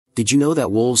Did you know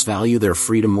that wolves value their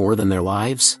freedom more than their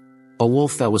lives? A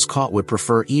wolf that was caught would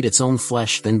prefer eat its own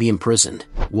flesh than be imprisoned.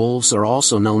 Wolves are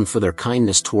also known for their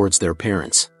kindness towards their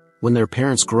parents. When their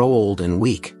parents grow old and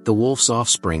weak, the wolf's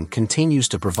offspring continues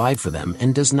to provide for them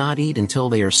and does not eat until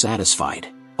they are satisfied.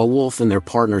 A wolf and their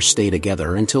partner stay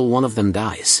together until one of them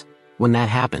dies. When that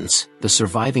happens, the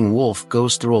surviving wolf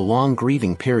goes through a long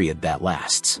grieving period that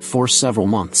lasts for several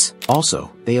months.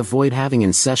 Also, they avoid having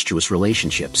incestuous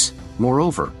relationships.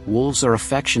 Moreover, wolves are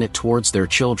affectionate towards their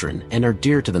children and are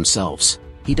dear to themselves.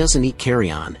 He doesn't eat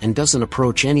carrion and doesn't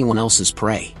approach anyone else's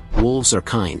prey. Wolves are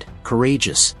kind,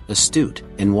 courageous, astute,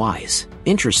 and wise.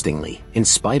 Interestingly, in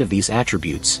spite of these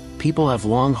attributes, people have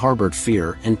long harbored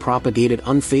fear and propagated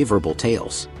unfavorable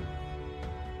tales.